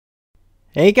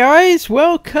Hey guys,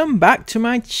 welcome back to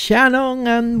my channel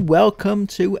and welcome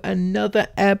to another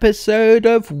episode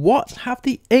of What Have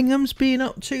the Inghams Been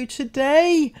Up To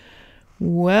Today?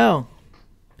 Well,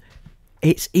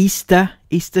 it's Easter.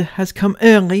 Easter has come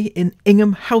early in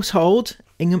Ingham household,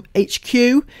 Ingham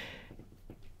HQ.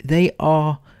 They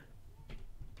are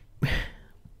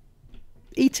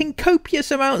eating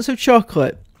copious amounts of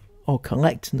chocolate, or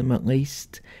collecting them at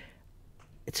least.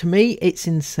 To me, it's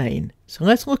insane. So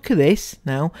let's look at this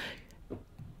now.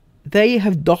 They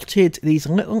have dotted these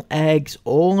little eggs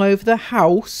all over the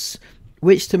house,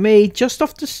 which to me, just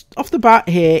off the bat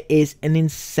here, is an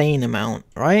insane amount,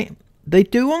 right? They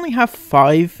do only have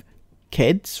 5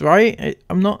 kids, right?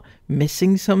 I'm not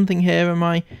missing something here, am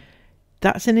I?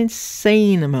 That's an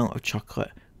insane amount of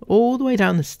chocolate. All the way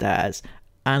down the stairs,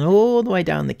 and all the way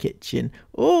down the kitchen,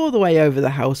 all the way over the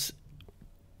house.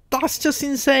 That's just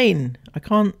insane. I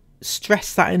can't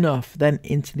stress that enough. Then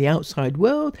into the outside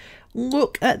world.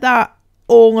 Look at that.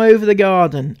 All over the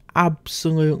garden.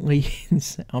 Absolutely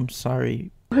insane. I'm sorry.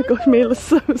 Oh my gosh, Mila's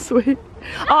so sweet.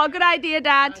 Oh, good idea,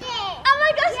 Dad. Oh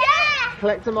my gosh, yeah!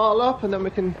 Collect them all up and then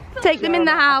we can Take them in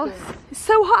the house. It's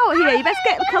so hot out here. You best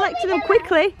get collecting them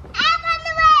quickly.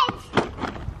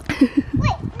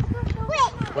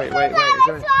 Wait. Is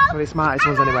there any smartest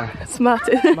ones anywhere?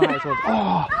 Smartest. Smartest ones.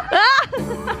 Oh!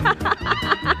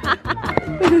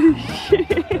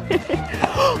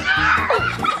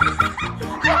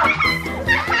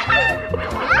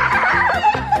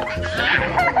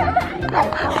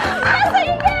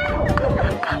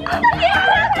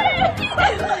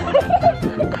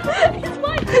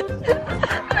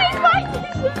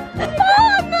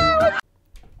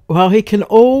 Well, he can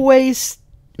always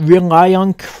rely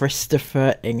on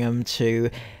Christopher Ingham to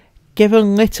give a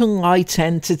little light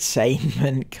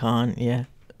entertainment, can't you?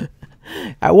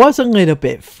 It was a little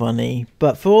bit funny,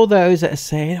 but for all those that are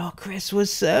saying, oh, Chris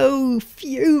was so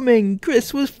fuming,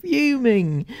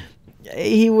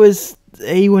 he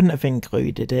wouldn't have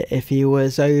included it if he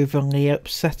was overly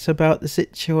upset about the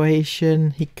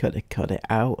situation. He could have cut it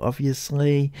out,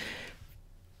 obviously.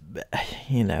 But,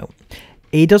 you know,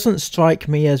 he doesn't strike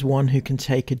me as one who can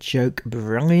take a joke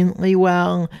brilliantly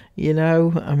well, you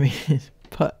know. I mean,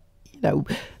 but, you know,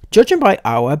 judging by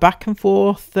our back and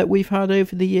forth that we've had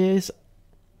over the years,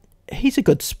 he's a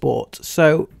good sport.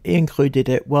 So he included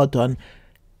it. Well done.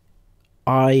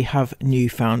 I have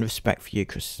newfound respect for you,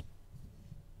 Chris.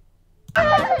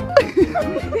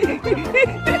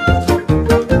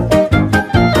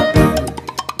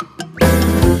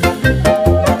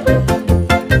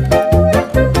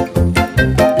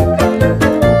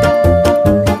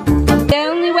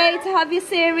 Have your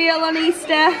cereal on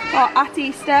Easter or at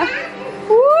Easter.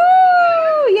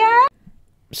 Woo! Yeah.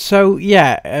 So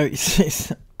yeah,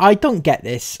 I don't get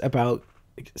this about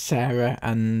Sarah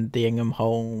and the Ingham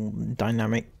whole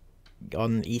dynamic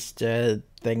on Easter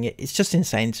thing. It's just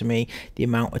insane to me, the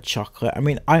amount of chocolate. I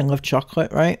mean, I love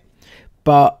chocolate, right?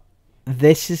 But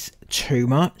this is too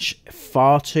much,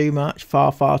 far too much,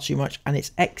 far too much, and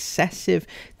it's excessive.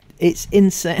 It's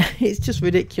insane. It's just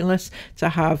ridiculous to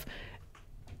have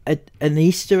an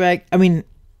Easter egg. I mean,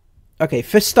 okay,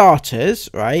 for starters,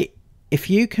 right, if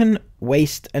you can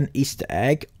waste an Easter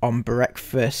egg on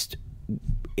breakfast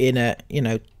in a, you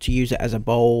know, to use it as a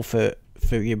bowl for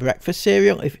your breakfast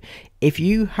cereal, if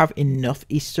you have enough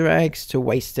Easter eggs to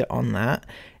waste it on that,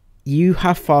 you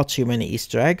have far too many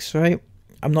Easter eggs, right?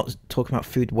 I'm not talking about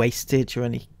food wastage or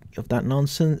any of that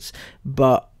nonsense,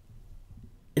 but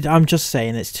I'm just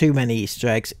saying it's too many Easter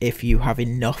eggs if you have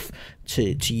enough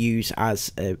to use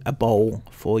as a bowl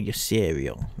for your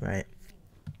cereal, right?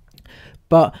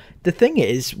 But the thing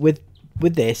is with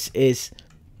this is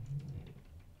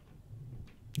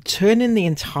turning the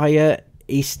entire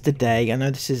Easter day, I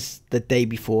know this is the day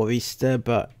before Easter,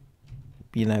 but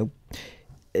you know,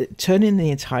 turning the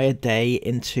entire day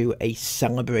into a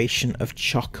celebration of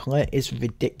chocolate is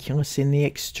ridiculous in the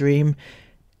extreme.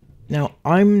 Now,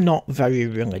 I'm not very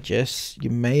religious, you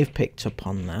may have picked up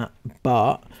on that,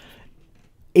 but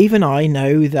even I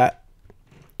know that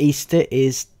Easter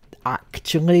is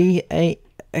actually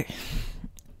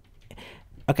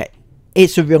okay,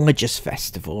 it's a religious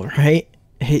festival, right?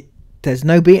 There's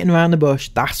no beating around the bush,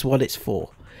 that's what it's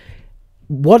for.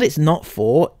 What it's not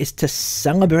for is to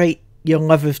celebrate your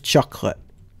love of chocolate.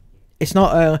 It's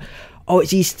not oh,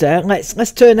 it's Easter,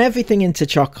 let's turn everything into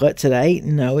chocolate today.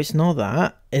 No, it's not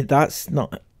that. That's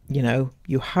not, you know,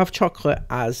 you have chocolate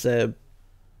as a,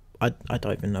 I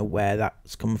don't even know where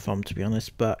that's come from, to be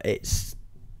honest, but it's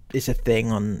a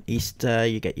thing on Easter.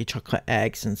 You get your chocolate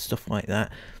eggs and stuff like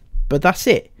that, but that's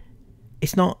it.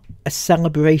 It's not a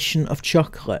celebration of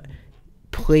chocolate.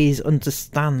 please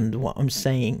understand what I'm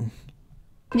saying?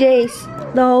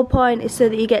 Jace, the whole point is so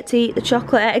that you get to eat the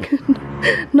chocolate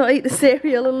egg, not eat the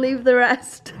cereal and leave the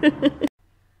rest.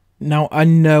 Now, I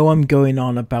know I'm going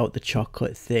on about the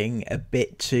chocolate thing a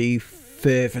bit too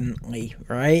fervently,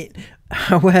 right?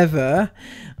 However,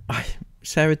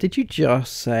 Sarah, did you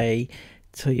just say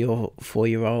to your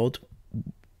 4-year-old,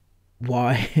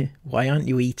 why aren't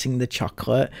you eating the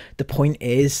chocolate? The point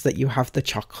is that you have the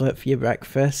chocolate for your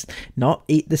breakfast, not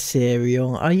eat the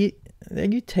cereal. Are you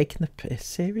taking the piss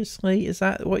seriously? Is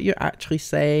that what you're actually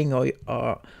saying,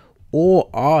 or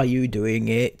are you doing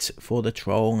it for the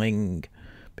trolling?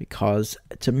 Because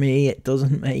to me, it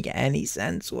doesn't make any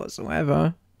sense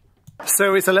whatsoever.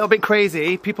 So it's a little bit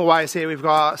crazy. People-wise here, we've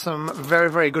got some very,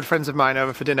 very good friends of mine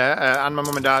over for dinner, and my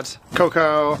mum and dad,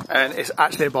 Coco, and it's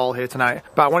actually a ball here tonight.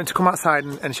 But I wanted to come outside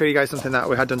and show you guys something that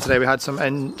we had done today. We had some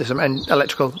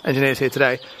electrical engineers here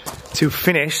today to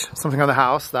finish something on the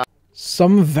house that...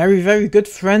 Some very, very good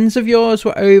friends of yours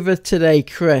were over today,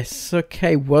 Chris.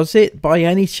 Okay, was it by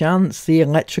any chance the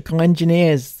electrical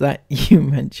engineers that you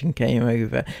mentioned came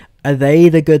over? Are they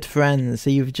the good friends? So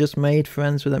you've just made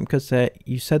friends with them because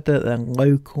you said that they're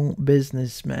local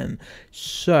businessmen.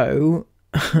 So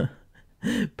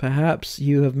perhaps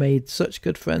you have made such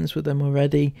good friends with them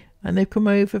already and they've come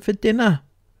over for dinner.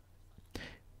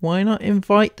 Why not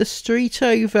invite the street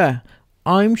over?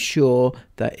 I'm sure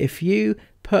that if you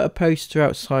put a poster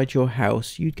outside your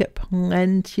house, you'd get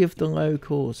plenty of the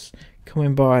locals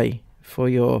coming by for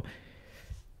your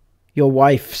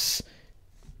wife's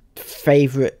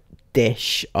favourite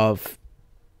dish of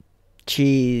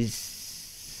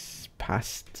cheese,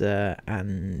 pasta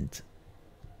and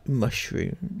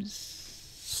mushrooms.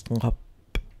 Slop.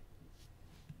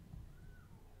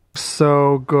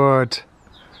 So good.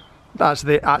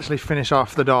 They actually finish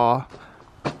off the door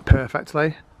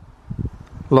perfectly.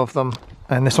 Love them.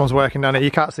 And this one's working down here.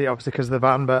 You can't see it obviously because of the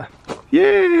van, but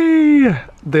yay!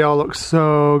 They all look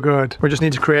so good. We just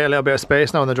need to create a little bit of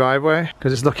space now in the driveway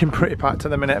because it's looking pretty packed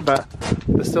at the minute, but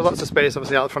there's still lots of space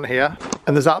obviously out front here.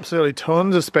 And there's absolutely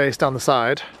tons of space down the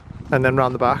side and then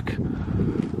round the back.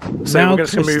 So now, we're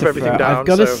just going to move everything down. I've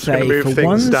got to so say, move for things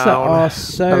ones that down are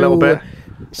so a little bit.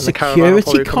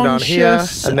 security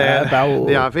conscious and then about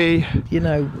the RV, you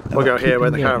know, we'll go here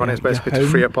where the caravan is basically to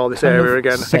free up all this area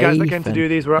again. The guys that came to do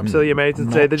these were absolutely amazing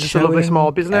today. They're just a lovely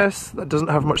small business that doesn't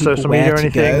have much social media or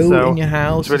anything, so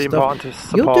it's really important to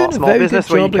support small business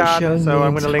where you can. So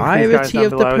I'm going to link these guys down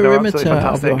below. They're absolutely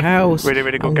fantastic. Really,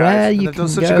 really good guys. They've done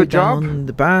such a good job.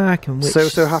 The back and which,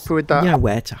 so happy with that. Yeah,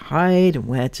 where to hide and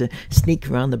where to sneak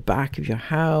around the back of your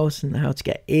house and how to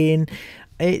get in.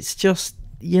 It's just,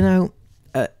 you know,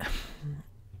 a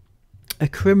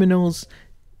criminal's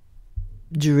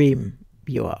dream.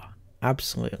 You are,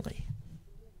 absolutely.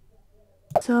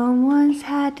 Someone's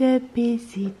had a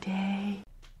busy day.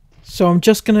 So I'm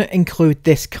just going to include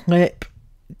this clip.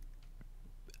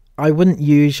 I wouldn't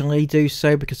usually do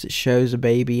so because it shows a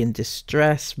baby in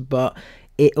distress, but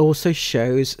it also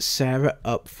shows Sarah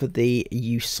up for the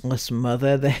useless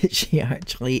mother that she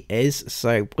actually is.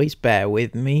 So please bear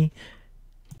with me.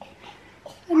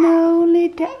 And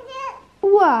only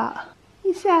what?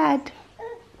 You said?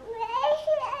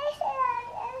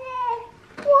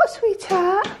 What,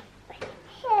 sweetheart?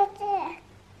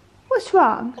 What's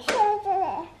wrong?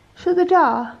 Shut the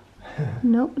door?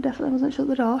 Nope, definitely wasn't shut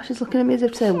the door. She's looking at me as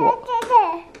if to say what?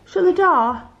 Shut the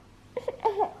door?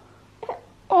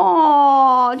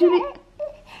 Oh, do you need...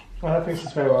 I don't think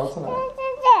she's very well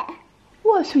tonight.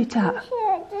 What, sweetheart?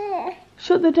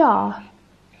 Shut the door?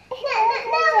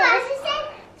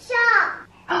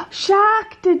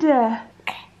 Shark, did her?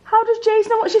 How does Jace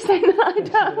know what she's saying? I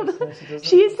don't.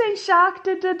 She is saying shark,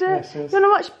 da da da. You wanna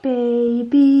watch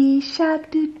Baby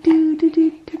Shark, do do do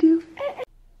do do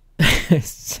do?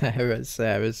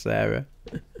 Sarah.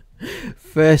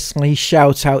 Firstly,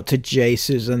 shout out to Jace,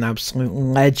 who's an absolute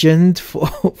legend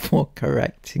for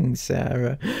correcting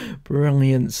Sarah.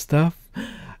 Brilliant stuff.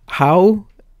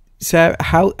 Sarah,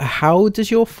 how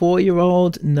does your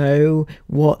 4-year-old know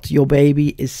what your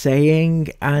baby is saying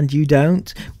and you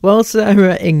don't? Well,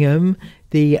 Sarah Ingham,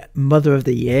 the mother of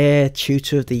the year,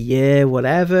 tutor of the year,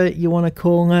 whatever you want to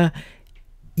call her,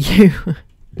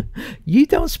 you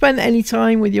don't spend any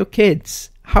time with your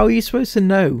kids. How are you supposed to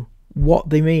know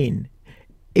what they mean?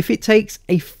 If it takes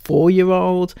a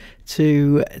 4-year-old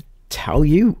to tell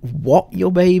you what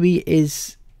your baby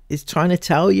is trying to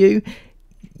tell you,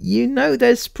 you know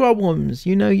there's problems.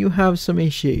 You know you have some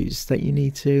issues that you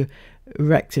need to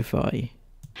rectify.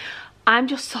 I'm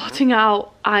just sorting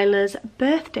out Isla's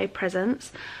birthday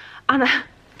presents, and it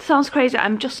sounds crazy,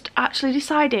 I'm just actually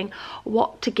deciding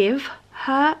what to give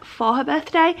her for her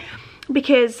birthday,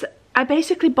 because I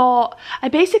basically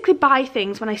buy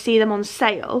things when I see them on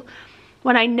sale,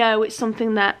 when I know it's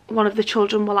something that one of the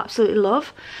children will absolutely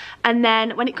love. And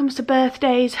then when it comes to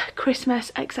birthdays,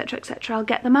 Christmas, etc, etc, I'll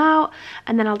get them out,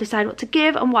 and then I'll decide what to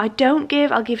give, and what I don't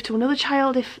give, I'll give to another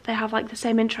child if they have like the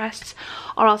same interests,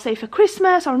 or I'll say for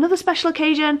Christmas or another special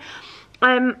occasion.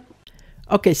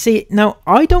 Okay, see, now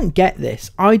I don't get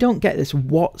this. I don't get this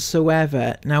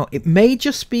whatsoever. Now, it may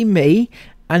just be me,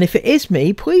 and if it is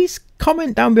me, please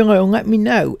comment down below and let me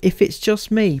know if it's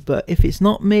just me. But if it's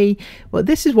not me, well,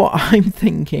 this is what I'm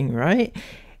thinking, right?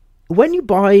 When you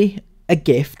buy a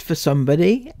gift for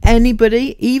somebody,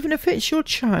 anybody, even if it's your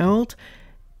child,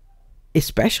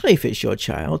 especially if it's your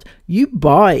child, you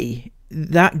buy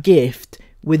that gift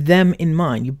with them in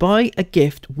mind. You buy a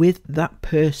gift with that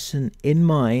person in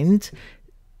mind,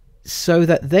 so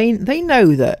that they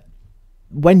know that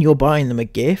when you're buying them a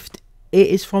gift, it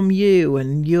is from you,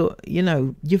 and you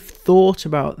know, you've thought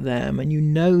about them, and you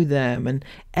know them, and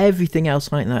everything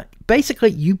else like that.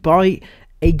 Basically, you buy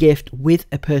a gift with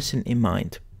a person in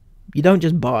mind. You don't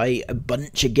just buy a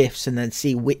bunch of gifts and then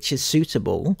see which is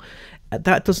suitable.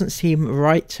 That doesn't seem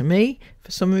right to me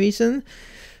for some reason.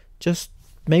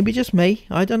 Maybe just me,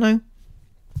 I don't know.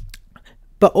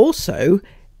 But also,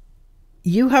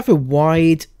 you have a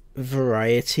wide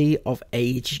variety of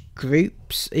age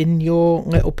groups in your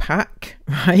little pack,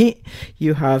 right?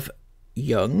 You have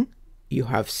young, you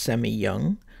have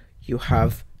semi-young, you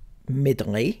have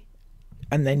middly,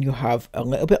 and then you have a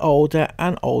little bit older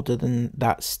and older than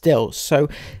that still. So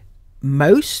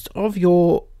most of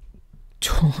your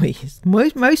toys,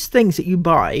 most things that you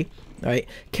buy, right,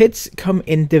 kids come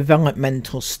in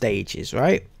developmental stages,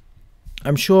 right?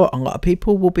 I'm sure a lot of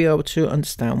people will be able to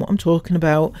understand what I'm talking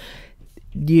about.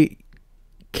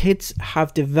 Kids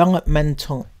have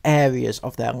developmental areas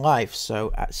of their life,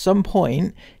 so at some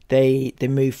point they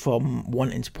move from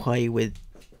wanting to play with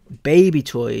baby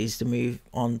toys to move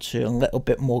on to a little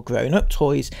bit more grown-up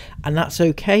toys, and that's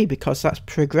okay, because that's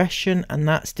progression and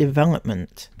that's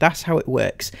development. That's how it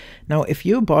works. Now, if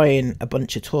you're buying a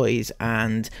bunch of toys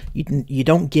and you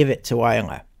don't give it to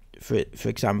Isla, for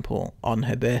example, on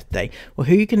her birthday, well,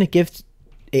 who are you going to give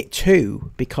it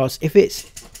to? Because if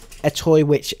it's a toy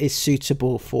which is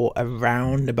suitable for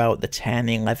around about the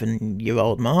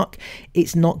 10-11-year-old mark,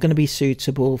 it's not going to be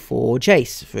suitable for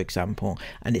Jace, for example,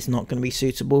 and it's not going to be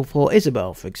suitable for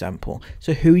Isabel, for example.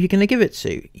 So who are you going to give it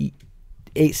to?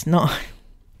 It's not.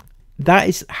 That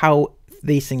is how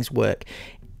these things work.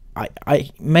 I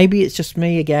maybe it's just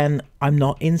me again. I'm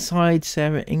not inside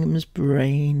Sarah Ingham's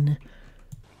brain.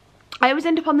 I always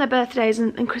end up on their birthdays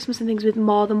and Christmas and things with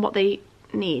more than what they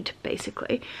need,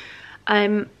 basically.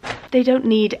 They don't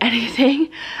need anything.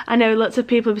 I know lots of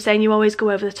people are saying you always go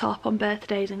over the top on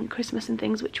birthdays and Christmas and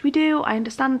things, which we do. I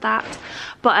understand that,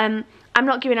 but I'm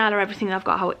not giving Isla everything that I've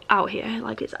got out here.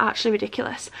 Like, it's actually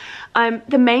ridiculous.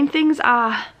 The main things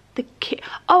are the kit.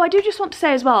 Oh, I do just want to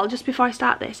say as well, just before I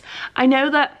start this, I know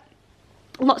that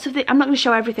lots of I'm not going to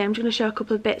show everything. I'm just going to show a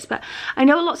couple of bits, but I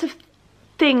know lots of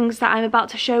things that I'm about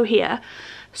to show here,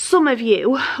 some of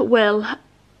you will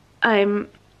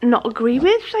not agree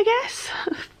with, I guess,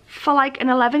 for like an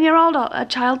 11-year-old or a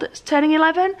child that's turning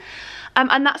 11,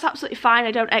 and that's absolutely fine.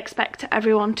 I don't expect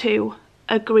everyone to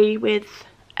agree with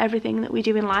everything that we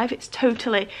do in life. It's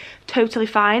totally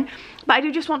fine. But I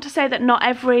do just want to say that not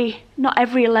every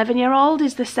 11-year-old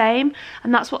is the same,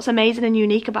 and that's what's amazing and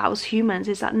unique about us humans,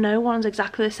 is that no one's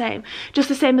exactly the same. Just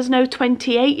the same as no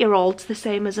 28-year-old's the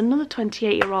same as another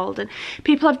 28-year-old, and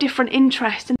people have different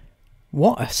interests. And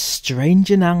what a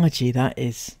strange analogy that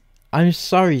is. I'm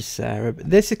sorry, Sarah, but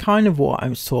this is kind of what I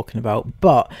was talking about.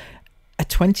 But a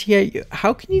 28,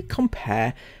 how can you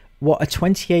compare what a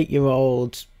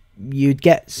 28-year-old, you'd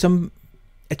get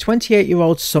a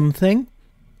 28-year-old something,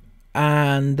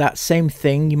 and that same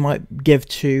thing you might give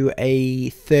to a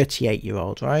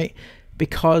 38-year-old, right?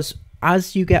 Because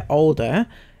as you get older,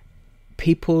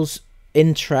 people's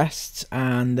interests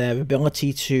and their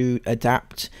ability to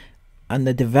adapt and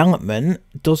the development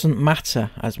doesn't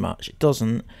matter as much. It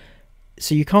doesn't.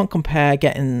 So you can't compare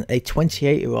getting a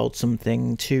 28-year-old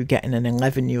something to getting an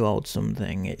 11-year-old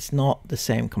something. It's not the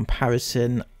same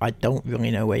comparison. I don't really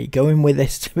know where you're going with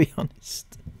this, to be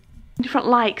honest. Different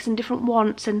likes and different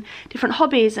wants and different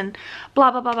hobbies and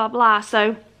blah blah blah blah blah.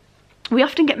 So we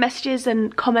often get messages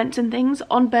and comments and things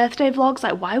on birthday vlogs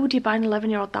like, why would you buy an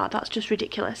 11-year-old that? That's just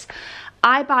ridiculous.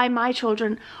 I buy my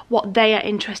children what they are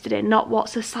interested in, not what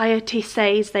society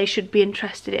says they should be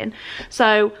interested in.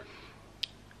 So,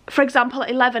 for example, at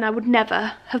 11, I would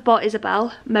never have bought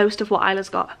Isabel most of what Isla's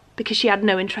got, because she had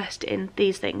no interest in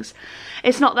these things.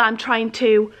 It's not that I'm trying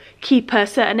to keep her a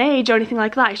certain age or anything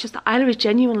like that. It's just that Isla is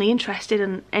genuinely interested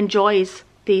and enjoys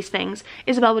these things.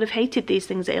 Isabel would have hated these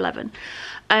things at 11.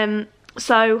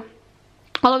 So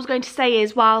all I was going to say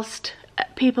is, whilst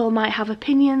people might have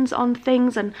opinions on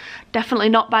things and definitely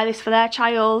not buy this for their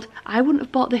child, I wouldn't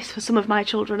have bought this for some of my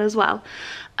children as well.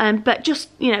 But just,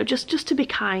 you know, just to be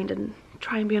kind and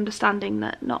try and be understanding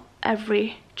that not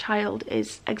every child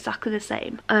is exactly the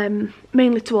same.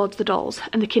 Mainly towards the dolls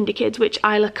and the kinder kids, which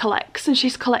Isla collects, and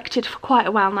she's collected for quite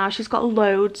a while now. She's got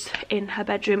loads in her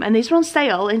bedroom, and these are on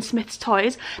sale in Smith's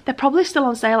Toys. They're probably still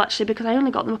on sale actually, because I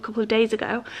only got them a couple of days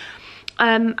ago,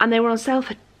 and they were on sale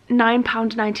for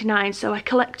 £9.99, so I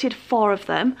collected 4 of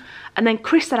them. And then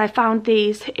Chris said, I found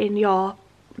these in your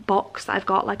box that I've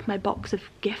got, like my box of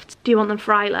gifts. Do you want them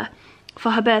for Isla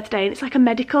for her birthday? And it's like a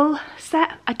medical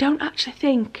set. I don't actually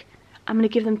think I'm going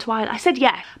to give them to Isla. I said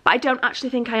yeah, but I don't actually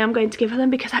think I am going to give her them,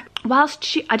 because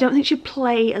I don't think she'd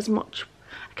play as much.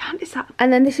 I can't decide.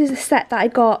 And then this is a set that I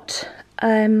got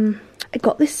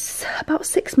this about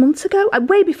 6 months ago,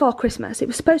 way before Christmas. It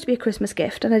was supposed to be a Christmas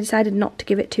gift, and I decided not to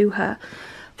give it to her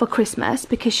for Christmas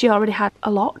because she already had a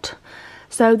lot.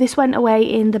 So this went away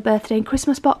in the birthday and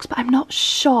Christmas box, but I'm not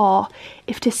sure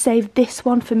if to save this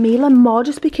one for Mila, more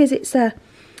just because it's a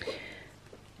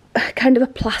kind of a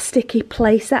plasticky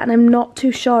playset, and I'm not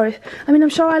too sure if, I mean, I'm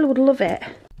sure Isla would love it.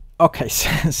 Okay,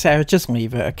 Sarah, just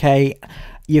leave it, okay?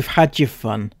 You've had your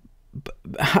fun.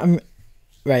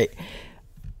 Right.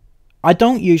 I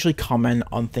don't usually comment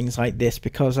on things like this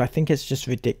because I think it's just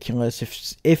ridiculous.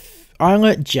 If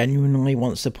Isla genuinely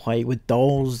wants to play with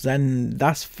dolls, then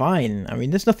that's fine. I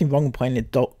mean, there's nothing wrong with playing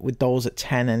with dolls at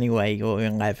 10 anyway, or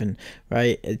 11,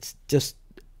 right? It's just,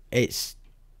 it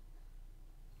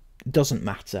doesn't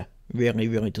matter.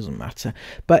 Really doesn't matter.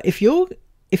 But if you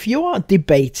are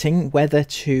debating whether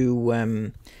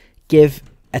to give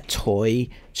a toy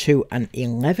to an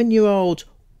 11-year-old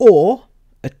or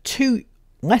a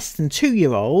less than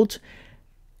 2-year-old,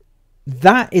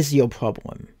 that is your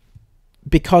problem.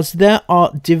 Because there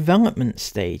are development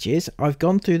stages. I've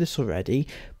gone through this already,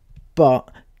 but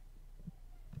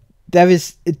there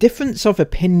is a difference of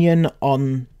opinion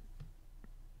on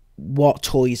what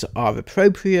toys are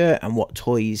appropriate and what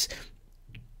toys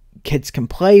kids can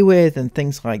play with and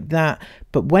things like that.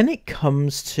 But when it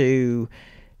comes to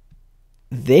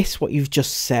this, what you've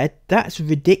just said, that's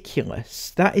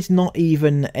ridiculous. That is not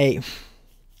even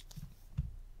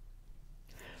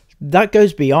that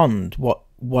goes beyond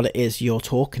what it is you're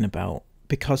talking about,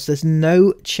 because there's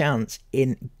no chance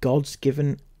in God's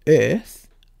given earth,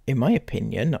 in my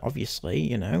opinion, obviously,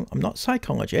 you know, I'm not a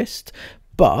psychologist,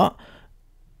 but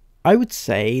I would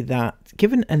say that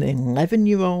giving an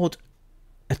 11-year-old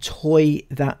a toy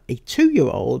that a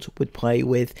 2-year-old would play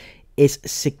with is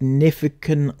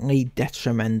significantly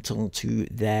detrimental to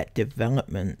their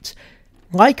development.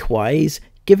 Likewise,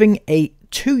 giving a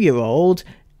 2-year-old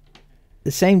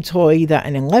the same toy that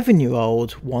an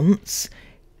 11-year-old wants,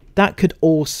 that could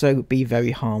also be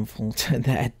very harmful to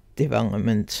their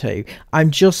development too. I'm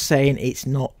just saying it's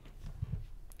not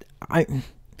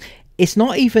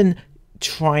even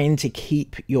trying to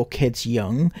keep your kids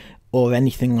young or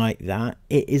anything like that.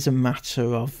 It is a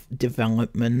matter of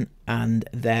development and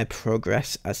their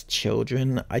progress as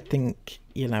children. I think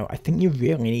you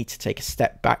really need to take a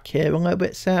step back here a little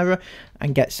bit, Sarah,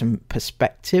 and get some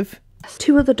perspective.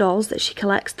 2 other dolls that she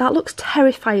collects. That looks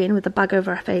terrifying with a bag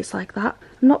over her face like that.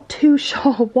 I'm not too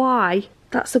sure why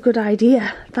that's a good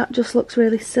idea. That just looks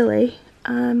really silly.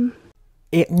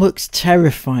 It looks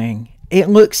terrifying. It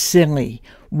looks silly.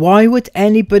 Why would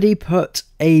anybody put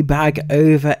a bag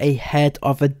over a head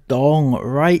of a doll,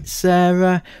 right,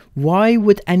 Sarah? Why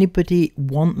would anybody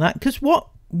want that? Because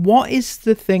what is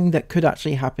the thing that could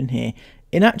actually happen here?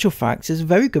 In actual fact, it's a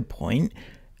very good point,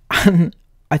 and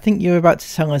I think you're about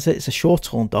to tell us that it's a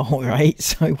short-haul doll, right?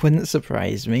 So it wouldn't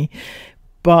surprise me.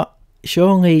 But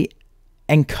surely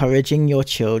encouraging your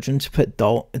children to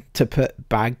put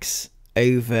bags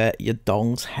over your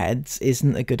dolls' heads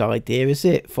isn't a good idea, is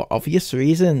it? For obvious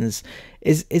reasons.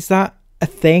 Is that a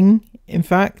thing, in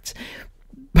fact?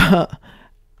 But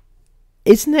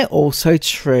isn't it also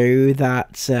true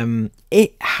that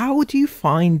how do you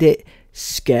find it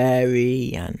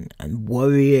scary and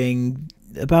worrying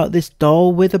about this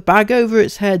doll with a bag over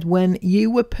its head when you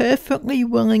were perfectly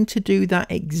willing to do that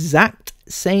exact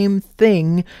same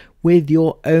thing with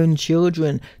your own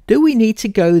children? Do we need to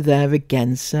go there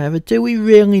again, Sarah? Do we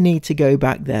really need to go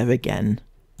back there again?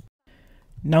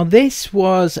 Now, this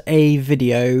was a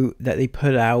video that they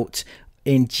put out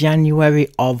in January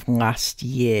of last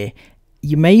year,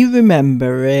 You may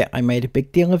remember it, I made a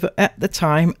big deal of it at the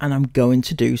time, and I'm going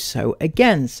to do so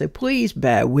again. So please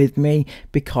bear with me,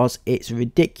 because it's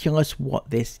ridiculous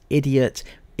what this idiot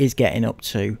is getting up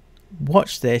to.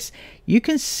 Watch this. You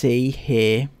can see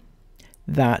here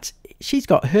that she's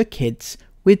got her kids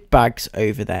with bags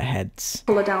over their heads.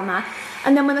 Colour down there.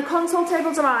 And then when the console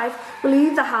tables arrive, we'll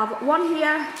either have one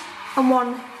here and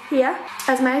one here.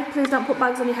 Esme, please don't put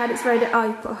bags on your head, it's very oh,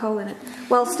 you put a hole in it.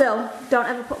 Well, still, don't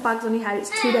ever put bags on your head, it's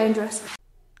too dangerous.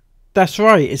 That's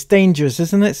right, it's dangerous,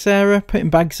 isn't it, Sarah? Putting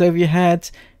bags over your head,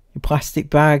 your plastic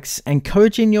bags,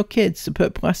 encouraging your kids to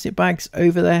put plastic bags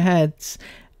over their heads.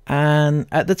 And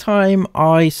at the time,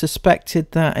 I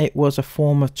suspected that it was a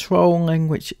form of trolling,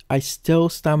 which I still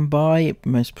stand by, it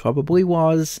most probably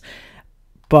was.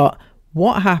 But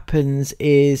what happens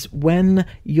is when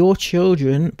your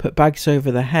children put bags over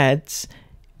their heads,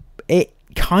 it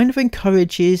kind of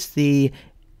encourages the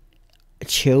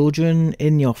children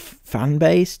in your fan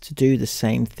base to do the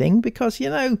same thing, because, you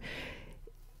know,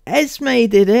 Esme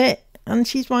did it and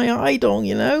she's my idol,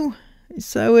 you know,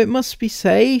 so it must be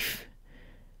safe.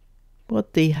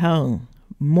 What the hell?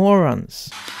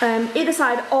 Morons. Either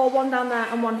side, or one down there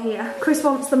and one here. Chris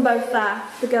wants them both there.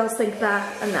 The girls think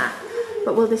there and there.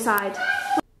 But we'll decide.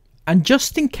 And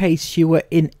just in case you were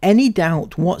in any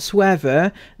doubt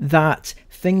whatsoever that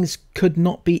things could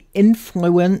not be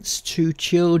influenced to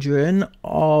children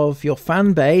of your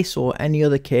fan base or any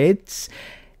other kids,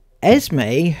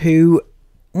 Esme, who,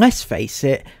 let's face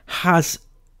it, has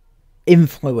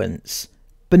influence,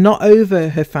 but not over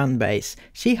her fan base.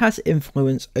 She has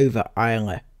influence over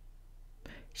Isla.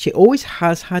 She always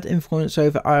has had influence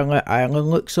over Isla. Isla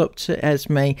looks up to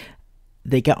Esme.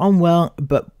 They get on well,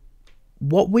 but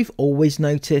what we've always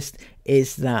noticed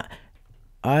is that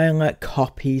Isla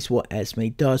copies what Esme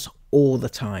does all the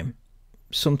time.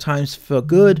 Sometimes for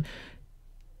good,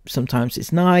 sometimes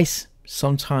it's nice,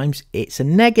 sometimes it's a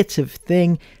negative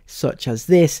thing, such as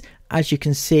this. As you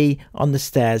can see on the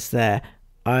stairs there,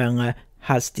 Isla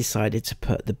has decided to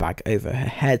put the bag over her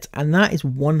head, and that is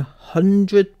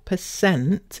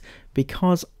 100%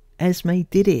 because Esme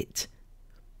did it.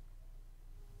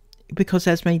 Because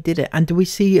Esme did it. And do we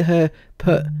see her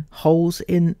put holes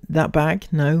in that bag?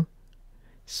 No.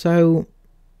 So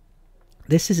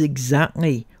this is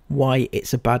exactly why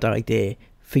it's a bad idea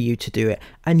for you to do it.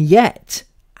 And yet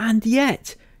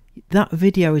that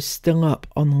video is still up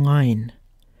online.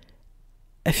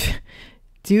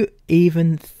 Do you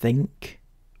even think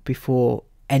before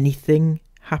anything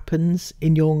happens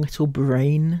in your little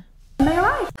brain?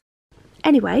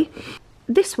 Anyway,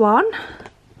 this one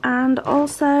and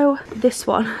also this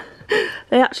one.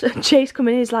 They actually, Chase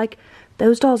coming in is like,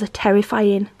 those dolls are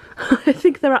terrifying. I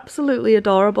think they're absolutely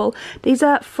adorable. These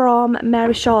are from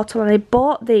Mary Shortall, and I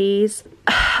bought these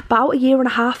about 1.5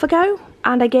 years ago,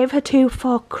 and I gave her 2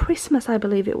 for Christmas, I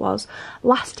believe it was,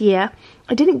 last year.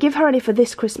 I didn't give her any for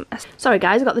this Christmas. Sorry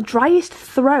guys, I got the driest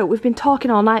throat. We've been talking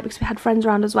all night because we had friends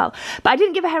around as well. But I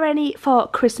didn't give her any for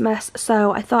Christmas,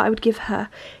 so I thought I would give her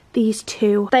these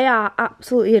 2. They are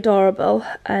absolutely adorable.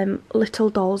 Little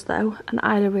dolls though, and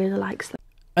Isla really likes them.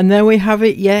 And there we have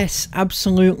it. Yes,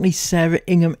 absolutely. Sarah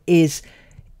Ingham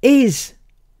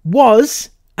was,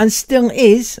 and still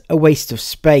is, a waste of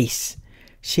space.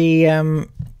 She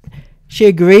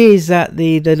agrees that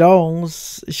the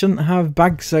dolls shouldn't have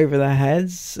bags over their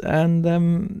heads,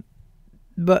 and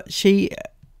but she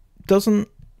doesn't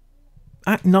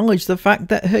acknowledge the fact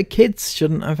that her kids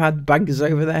shouldn't have had bags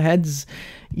over their heads,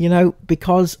 you know,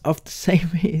 because of the same.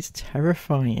 It's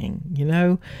terrifying, you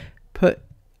know,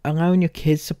 allowing your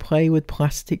kids to play with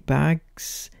plastic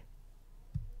bags.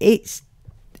 It's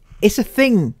a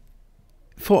thing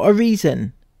for a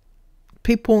reason.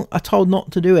 People are told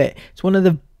not to do it. It's one of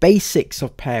the basics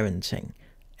of parenting.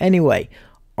 Anyway,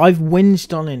 I've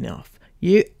whinged on enough.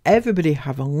 Everybody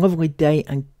have a lovely day,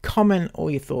 and comment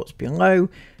all your thoughts below.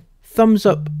 Thumbs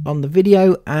up on the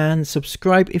video and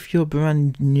subscribe if you're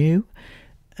brand new.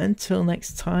 Until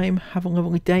next time, have a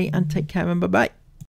lovely day and take care and bye bye.